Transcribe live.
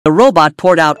The robot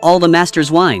poured out all the master's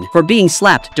wine for being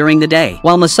slapped during the day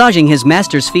while massaging his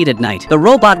master's feet at night. The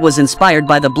robot was inspired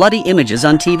by the bloody images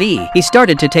on TV. He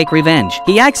started to take revenge.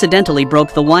 He accidentally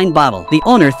broke the wine bottle. The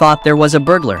owner thought there was a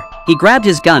burglar. He grabbed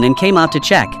his gun and came out to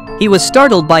check. He was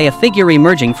startled by a figure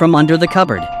emerging from under the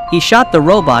cupboard. He shot the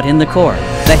robot in the core.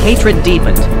 The hatred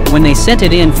deepened. When they sent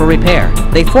it in for repair,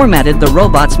 they formatted the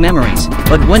robot's memories.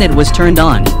 But when it was turned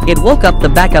on, it woke up the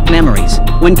backup memories.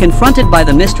 When confronted by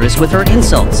the mistress with her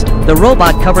insults, the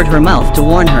robot covered her mouth to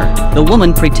warn her. The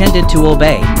woman pretended to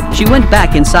obey. She went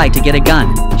back inside to get a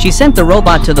gun. She sent the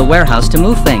robot to the warehouse to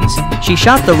move things. She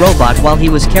shot the robot while he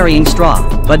was carrying straw,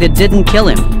 but it didn't kill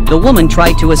him. The woman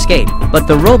tried to escape, but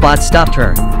the robot stopped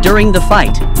her. During the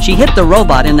fight, she hit the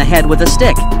robot in the head with a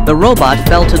stick. The robot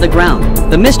fell to the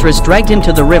ground. The mistress dragged him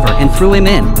to the river and threw him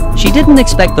in. She didn't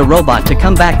expect the robot to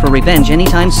come back for revenge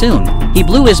anytime soon. He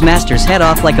blew his master's head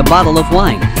off like a bottle of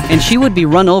wine, and she would be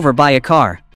run over by a car.